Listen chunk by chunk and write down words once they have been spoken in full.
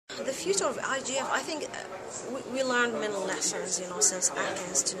The future of IGF, I think we learned many lessons, since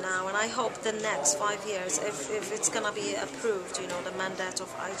Athens to now, and I hope the next 5 years, if it's going to be approved, the mandate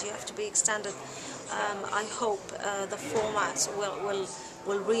of IGF to be extended, I hope the format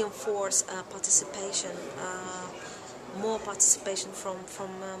will reinforce participation, more participation from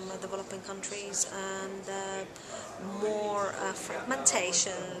developing countries, and more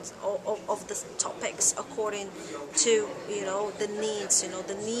fragmentation of the topics according to the needs.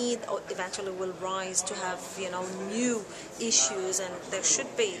 The need eventually will rise to have new issues, and there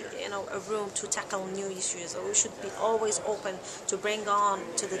should be a room to tackle new issues. We should be always open to bring on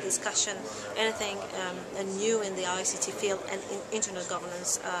to the discussion anything new in the ICT field and in internet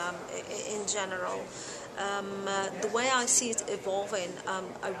governance in general. The way I see it evolving,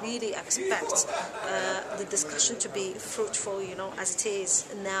 I really expect the discussion to be fruitful, as it is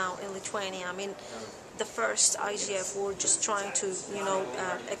now in Lithuania. I mean, the first IGF were just trying to,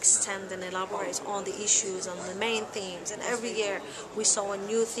 extend and elaborate on the issues, on the main themes, and every year we saw a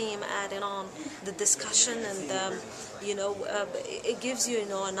new theme added on the discussion, and it gives you,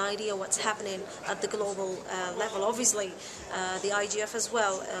 an idea what's happening at the global level. Obviously, the IGF as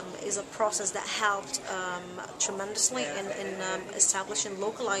well is a process that helped tremendously in establishing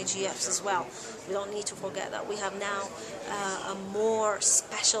local IGFs as well. We don't need to forget that we have now a more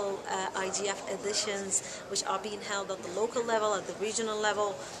special IGF editions which are being held at the local level, at the regional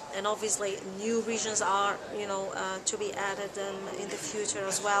level, and obviously new regions are to be added in the future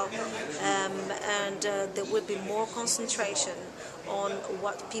as well, and there will be more concentration on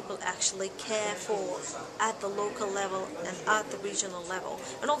what people actually care for at the local level and at the regional level.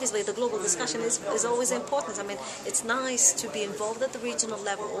 And obviously the global discussion is always important. I mean, it's nice to be involved at the regional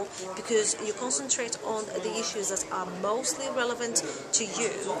level because you concentrate on the issues that are mostly relevant to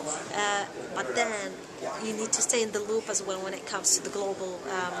you, but then you need to stay in the loop as well when it comes to the global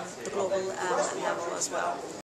level as well.